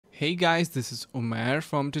Hey guys, this is Umair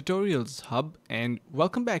from Tutorials Hub and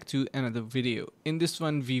welcome back to another video. In this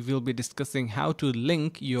one we will be discussing how to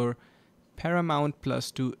link your Paramount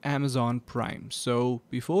Plus to Amazon Prime. So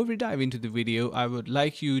before we dive into the video, I would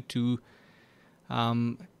like you to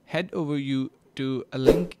head over to a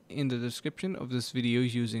link in the description of this video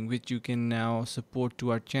using which you can now support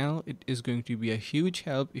to our channel. It is going to be a huge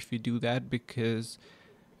help if you do that because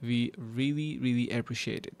we really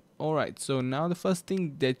appreciate it. Alright, so now the first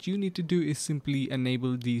thing that you need to do is simply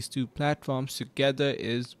enable these two platforms together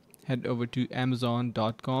is head over to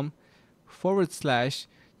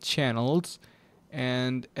amazon.com/channels,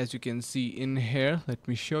 and as you can see in here, let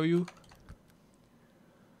me show you.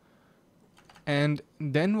 And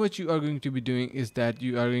then what you are going to be doing is that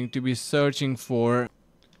you are going to be searching for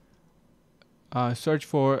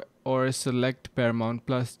or select Paramount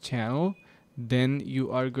Plus channel. Then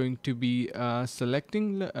you are going to be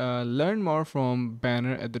selecting learn more from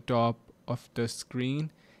banner at the top of the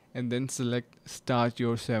screen, and then select start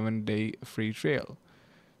your 7-day free trial.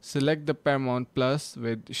 Select the Paramount Plus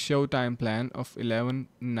with Showtime plan of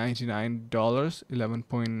 $11.99,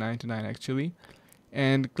 $11.99 actually,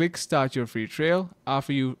 and click start your free trial.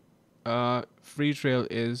 After you free trial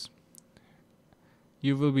is,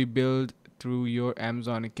 you will be billed through your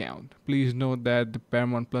Amazon account. Please note that the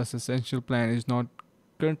Paramount Plus Essential plan is not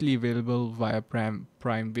currently available via Prime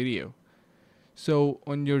Video. So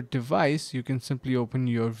on your device, you can simply open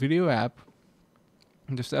your video app.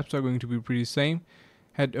 The steps are going to be pretty same.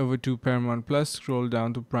 Head over to Paramount Plus, scroll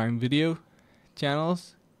down to Prime Video,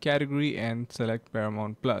 Channels, Category, and select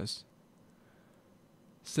Paramount Plus.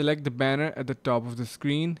 Select the banner at the top of the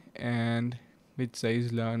screen and which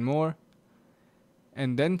says Learn More,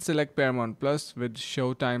 and then select Paramount Plus with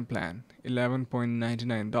Showtime plan,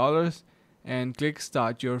 $11.99, and click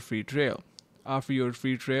start your free trial. After your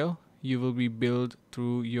free trial, you will be billed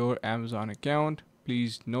through your Amazon account.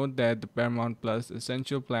 Please note that the Paramount Plus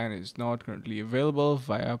Essential plan is not currently available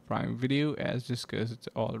via Prime Video as discussed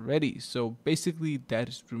already. So basically that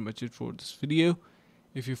is pretty much it for this video.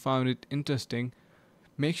 If you found it interesting,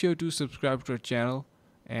 make sure to subscribe to our channel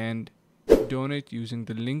and donate using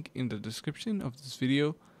the link in the description of this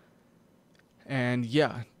video. And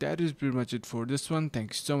yeah, that is pretty much it for this one.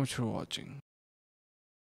 Thanks so much for watching.